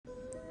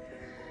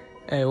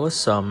Hey,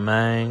 what's up,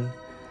 man?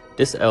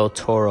 This El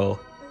Toro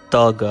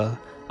Thugger.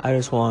 I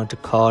just wanted to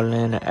call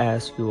in and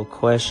ask you a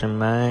question,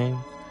 man.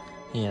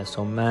 Yeah,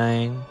 so,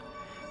 man,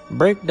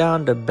 break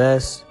down the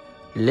best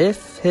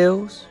lift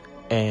hills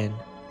and,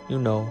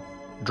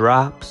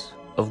 drops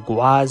of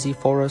Gwazi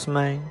for us,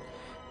 man.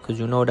 Cause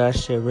that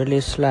shit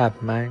really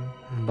slap, man.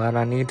 But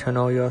I need to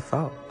know your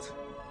thoughts.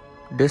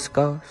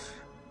 Discuss.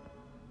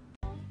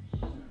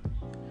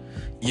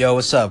 Yo,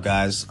 what's up,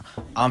 guys?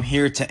 I'm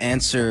here to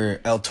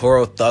answer El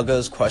Toro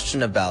Thugga's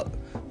question about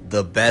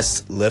the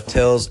best lift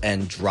hills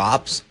and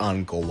drops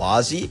on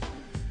Gwazi.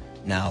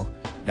 Now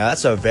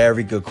that's a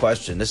very good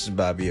question. This is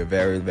about to be a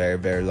very, very,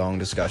 very long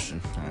discussion.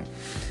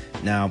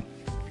 Now,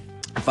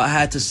 if I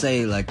had to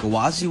say,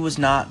 Gwazi was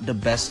not the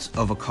best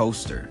of a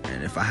coaster,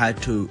 and if I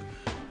had to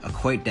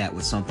equate that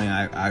with something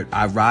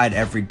I ride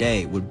every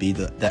day, would be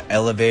the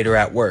elevator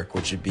at work,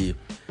 which would be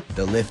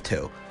the lift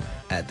hill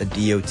at the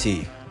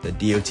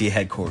DOT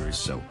headquarters.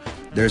 So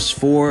there's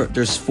four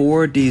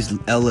of these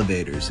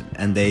elevators,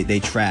 and they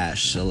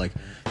trash, so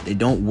they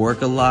don't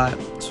work a lot.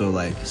 So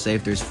say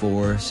if there's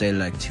four,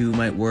 say two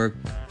might work.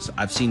 So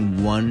I've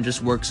seen one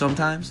just work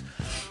sometimes.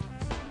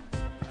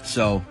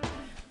 So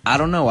I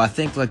don't know, I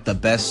think the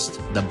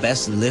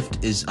best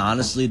lift is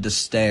honestly the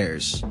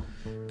stairs,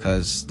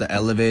 because the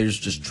elevators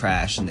just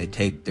trash and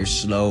they're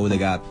slow, they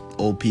got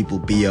old people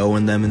BO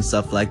in them and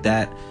stuff like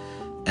that.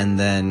 And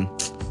then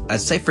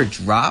I'd say for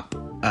drop,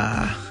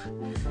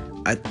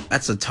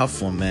 that's a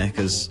tough one, man,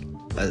 because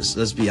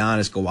let's be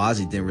honest,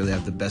 Gwazi didn't really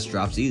have the best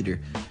drops either.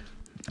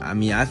 I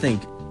mean, I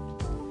think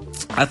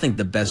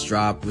the best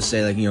drop would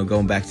say,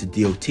 going back to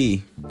DOT,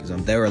 because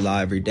I'm there a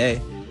lot every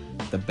day.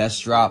 The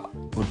best drop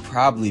would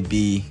probably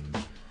be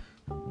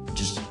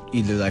just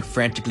either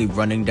frantically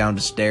running down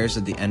the stairs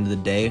at the end of the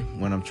day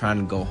when I'm trying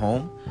to go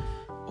home,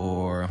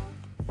 or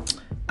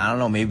I don't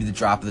know, maybe the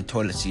drop of the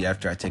toilet seat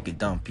after I take a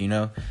dump.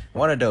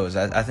 One of those.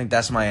 I think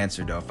that's my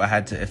answer, though. If I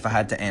had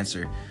to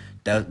answer,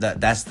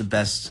 that's the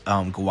best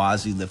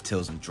Gwazi lift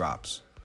hills and drops.